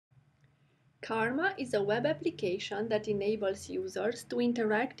Karma is a web application that enables users to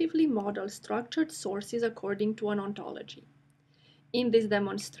interactively model structured sources according to an ontology. In this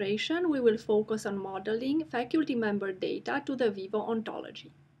demonstration, we will focus on modeling faculty member data to the VIVO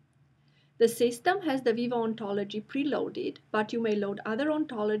ontology. The system has the VIVO ontology preloaded, but you may load other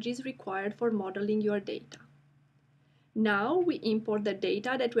ontologies required for modeling your data. Now we import the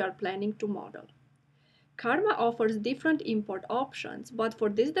data that we are planning to model. Karma offers different import options, but for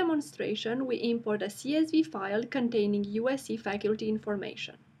this demonstration, we import a CSV file containing USC faculty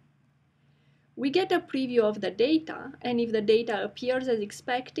information. We get a preview of the data, and if the data appears as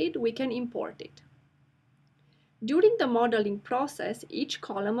expected, we can import it. During the modeling process, each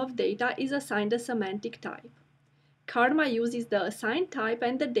column of data is assigned a semantic type. Karma uses the assigned type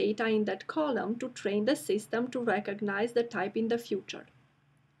and the data in that column to train the system to recognize the type in the future.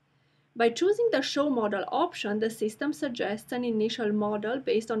 By choosing the Show Model option, the system suggests an initial model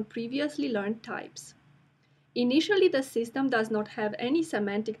based on previously learned types. Initially, the system does not have any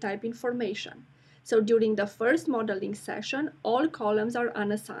semantic type information, so during the first modeling session, all columns are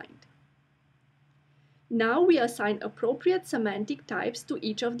unassigned. Now we assign appropriate semantic types to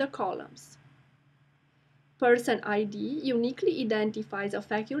each of the columns. Person ID uniquely identifies a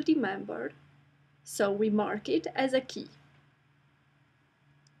faculty member, so we mark it as a key.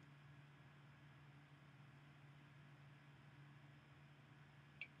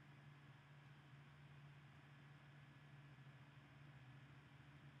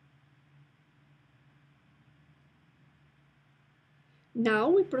 Now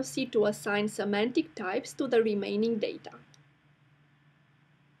we proceed to assign semantic types to the remaining data.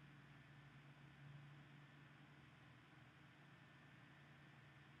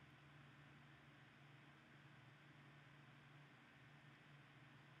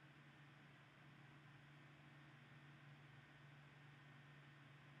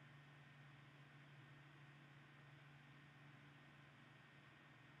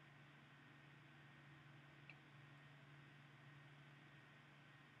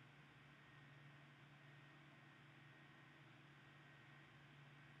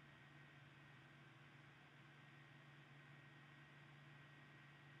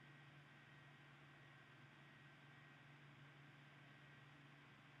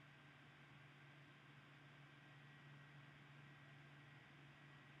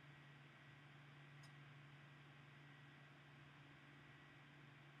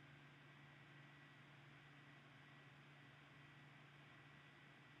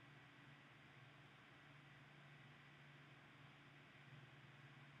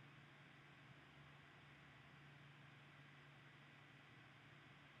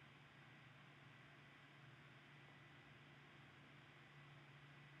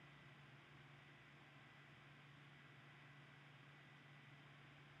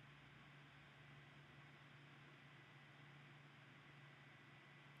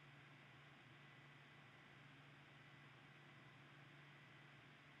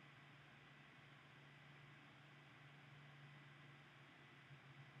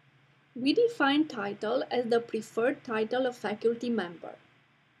 We define title as the preferred title of faculty member.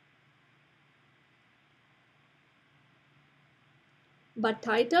 But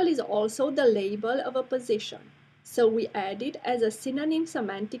title is also the label of a position, so we add it as a synonym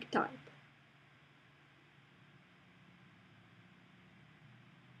semantic type.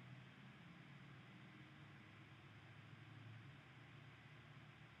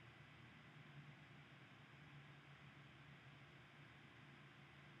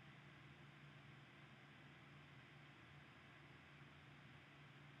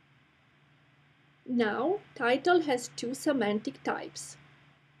 Now, title has two semantic types.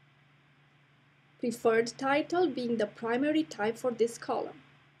 Preferred title being the primary type for this column.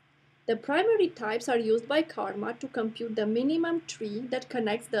 The primary types are used by Karma to compute the minimum tree that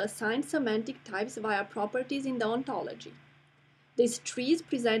connects the assigned semantic types via properties in the ontology. This tree is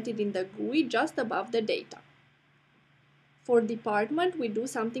presented in the GUI just above the data. For department, we do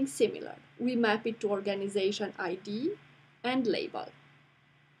something similar. We map it to organization ID and label.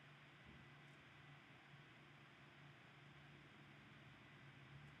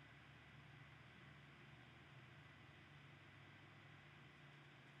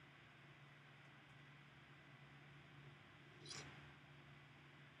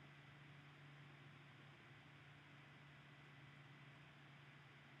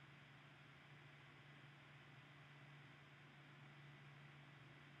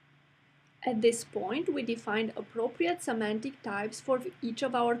 At this point, we defined appropriate semantic types for each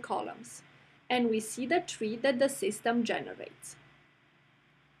of our columns, and we see the tree that the system generates.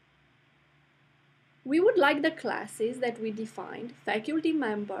 We would like the classes that we defined, faculty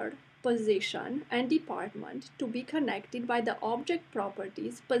member, position, and department to be connected by the object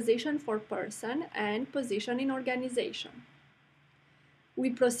properties position for person and position in organization. We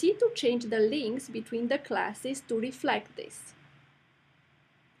proceed to change the links between the classes to reflect this.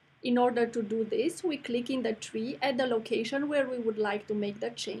 In order to do this, we click in the tree at the location where we would like to make the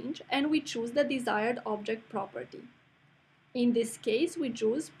change, and we choose the desired object property. In this case, we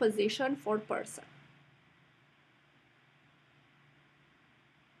choose position for person.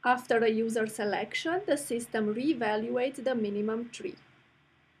 After a user selection, the system reevaluates the minimum tree.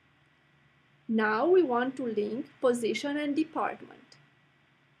 Now we want to link position and department.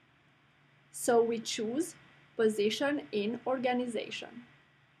 So we choose position in organization.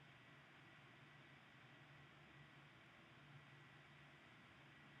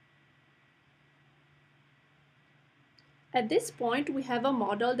 At this point, we have a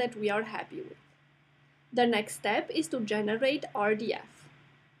model that we are happy with. The next step is to generate RDF.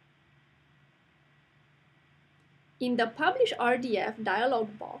 In the Publish RDF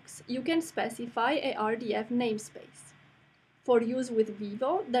dialog box, you can specify a RDF namespace. For use with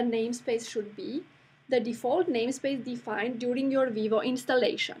VIVO, the namespace should be the default namespace defined during your VIVO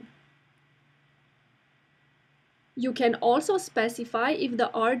installation. You can also specify if the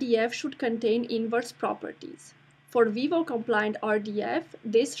RDF should contain inverse properties. For VIVO compliant RDF,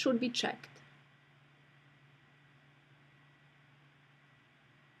 this should be checked.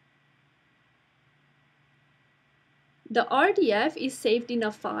 The RDF is saved in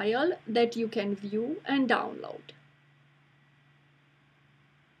a file that you can view and download.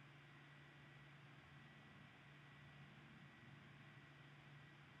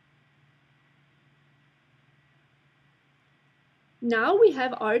 Now we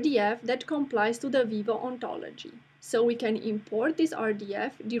have RDF that complies to the VIVO ontology, so we can import this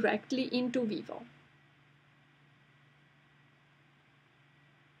RDF directly into VIVO.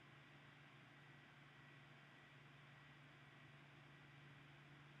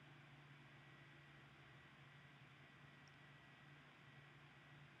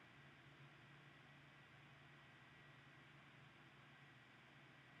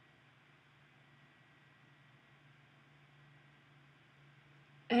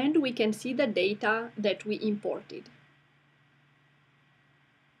 And we can see the data that we imported.